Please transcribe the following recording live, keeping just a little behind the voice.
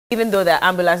even though there are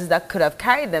ambulances that could have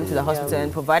carried them to the hospital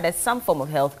and provided some form of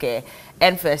healthcare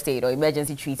and first aid or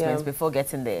emergency treatments before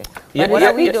getting there. Yeah, what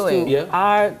are we doing?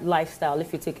 Our lifestyle,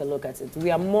 if you take a look at it, we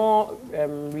are more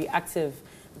reactive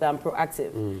than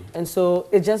proactive. And so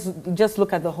it just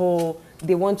look at the whole,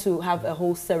 they want to have a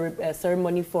whole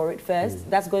ceremony for it first.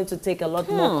 That's going to take a lot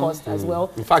more cost as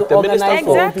well. In fact, the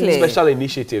Minister for Special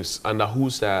Initiatives, under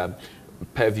whose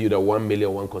purview the 1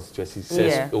 million one constituency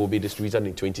says it will be distributed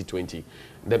in 2020.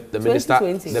 The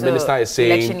minister is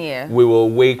saying we will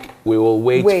wait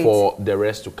for the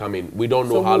rest to come in. We don't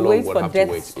know how long we'll have to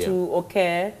wait. To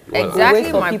occur. Exactly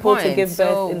wait for my people point. to give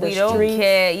birth in the we don't street.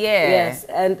 care. Yes,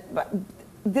 and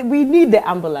we need the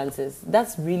ambulances.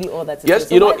 That's really all that is. Yes,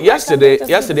 so you know, yesterday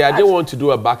I didn't want to do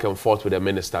a back and forth with the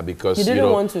minister because you didn't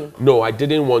want to. No, I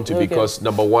didn't want to because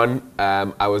number one,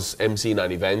 I was emceeing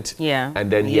an event,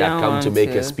 and then he had come to make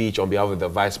a speech on behalf of the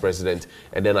vice president,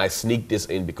 and then I sneaked this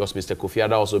in because Mr. Kofi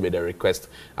Addo also made a request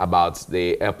about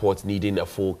the airport needing a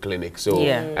full clinic. So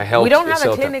I helped. We don't have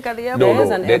a clinic at the airport.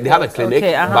 No, they have a clinic,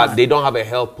 but they don't have a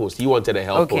health post. He wanted a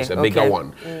health post, a bigger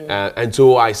one, and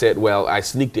so I said, well, I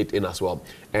sneaked it in as well.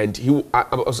 And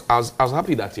I was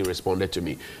happy that he responded to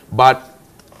me. But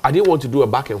I didn't want to do a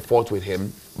back and forth with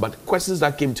him. But questions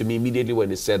that came to me immediately when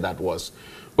he said that was,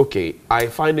 okay, I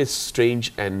find it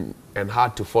strange and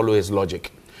hard to follow his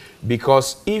logic.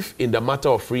 Because if in the matter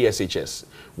of free SHS,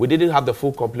 we didn't have the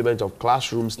full complement of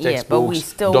classrooms,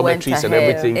 textbooks, dormitories and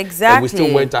everything. Exactly. And we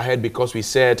still went ahead because we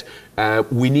said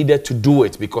we needed to do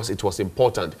it because it was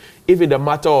important. If in the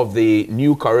matter of the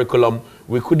new curriculum,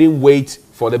 we couldn't wait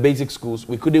for the basic schools,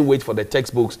 we couldn't wait for the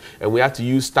textbooks, and we had to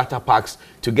use starter packs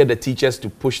to get the teachers to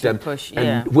push them,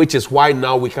 which is why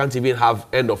now we can't even have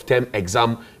end of term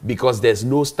exam because there's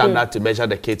no standard to measure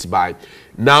the kids by.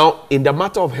 Now, in the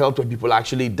matter of health, where people are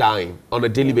actually dying on a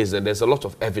daily basis, and there's a lot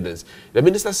of evidence, the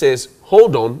minister says,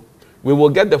 hold on, we will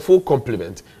get the full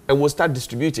complement and we'll start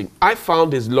distributing. I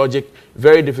found his logic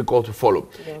very difficult to follow.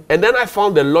 And then I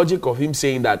found the logic of him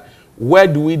saying that, where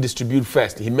do we distribute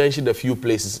first? He mentioned a few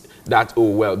places that, oh,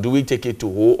 well, do we take it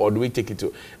to Ho or do we take it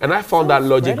to... And I found that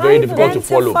logic very difficult to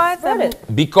follow.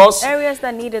 Because areas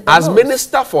that needed as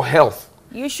Minister for Health,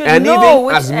 you should and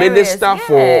know even as Minister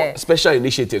for Special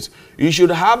Initiatives, you should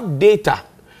have data.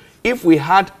 If we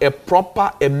had a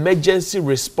proper emergency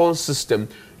response system,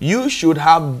 you should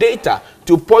have data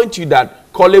to point you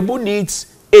that Korle Bu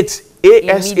needs it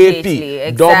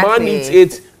ASAP. Dorma needs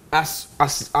it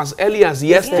as early as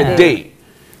yesterday.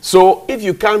 So if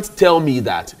you can't tell me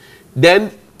that,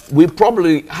 then we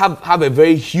probably have a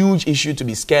very huge issue to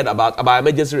be scared about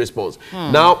emergency response.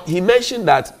 Now, he mentioned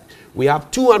that we have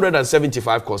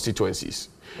 275 constituencies,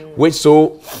 which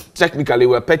so technically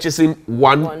we're purchasing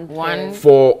one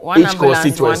for each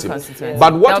constituency.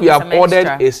 But what we have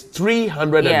ordered is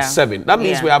 307. That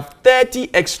means we have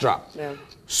 30 extra.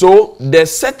 So there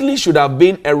certainly should have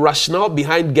been a rationale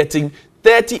behind getting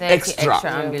 30 extra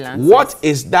ambulances. What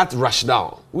is that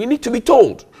rationale? We need to be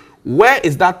told. Where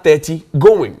is that 30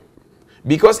 going?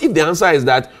 Because if the answer is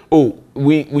that, oh,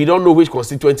 we don't know which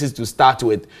constituencies to start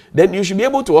with, then you should be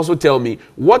able to also tell me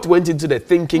what went into the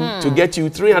thinking to get you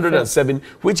 307,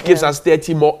 which gives us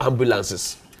 30 more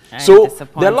ambulances. So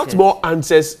there are lots more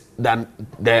answers than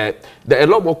there are a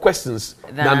lot more questions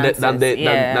than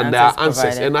there are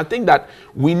answers. And I think that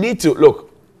we need to look.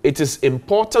 It is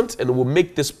important, and we'll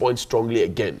make this point strongly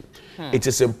again. It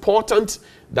is important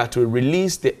that we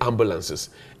release the ambulances.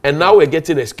 And now we're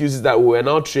getting excuses that we're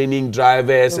now training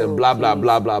drivers and blah, blah,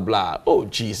 blah, blah, blah. Oh,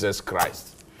 Jesus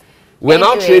Christ. We're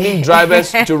now training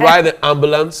drivers to ride the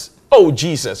ambulance. Oh,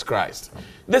 Jesus Christ.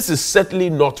 This is certainly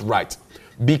not right.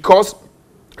 Because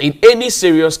in any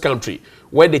serious country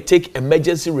where they take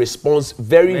emergency response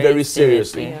very, very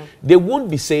seriously, they won't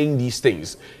be saying these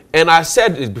things. And I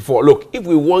said it before, look, if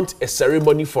we want a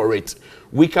ceremony for it,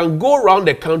 we can go around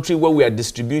the country where we are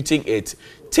distributing it,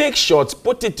 take shots,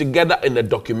 put it together in a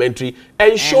documentary,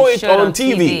 and show it on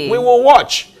TV. We will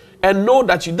watch and know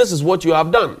that this is what you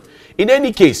have done. In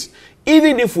any case,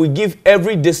 even if we give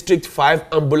every district 5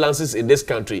 ambulances in this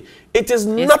country, it is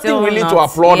nothing really to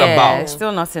applaud about. It's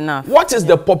still not enough. What is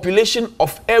the population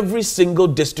of every single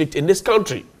district in this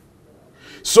country?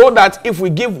 So that if we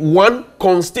give one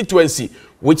constituency,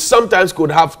 which sometimes could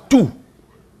have 2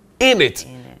 in it,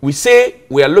 we say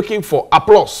we are looking for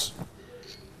applause.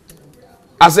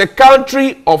 As a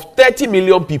country of 30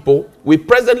 million people, we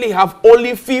presently have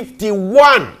only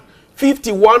 51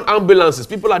 ambulances.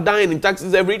 People are dying in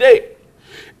taxis every day.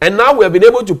 And now we have been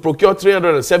able to procure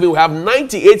 307. We have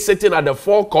 98 sitting at the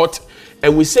forecourt,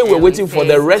 and we say we're waiting for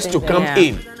the rest to come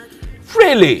in.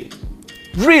 Really,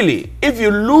 if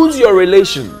you lose your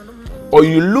relation or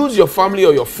you lose your family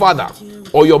or your father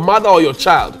or your mother or your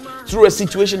child through a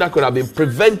situation that could have been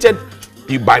prevented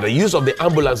by the use of the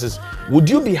ambulances, would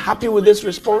you be happy with this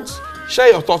response?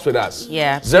 Share your thoughts with us.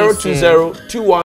 Yeah. 020-21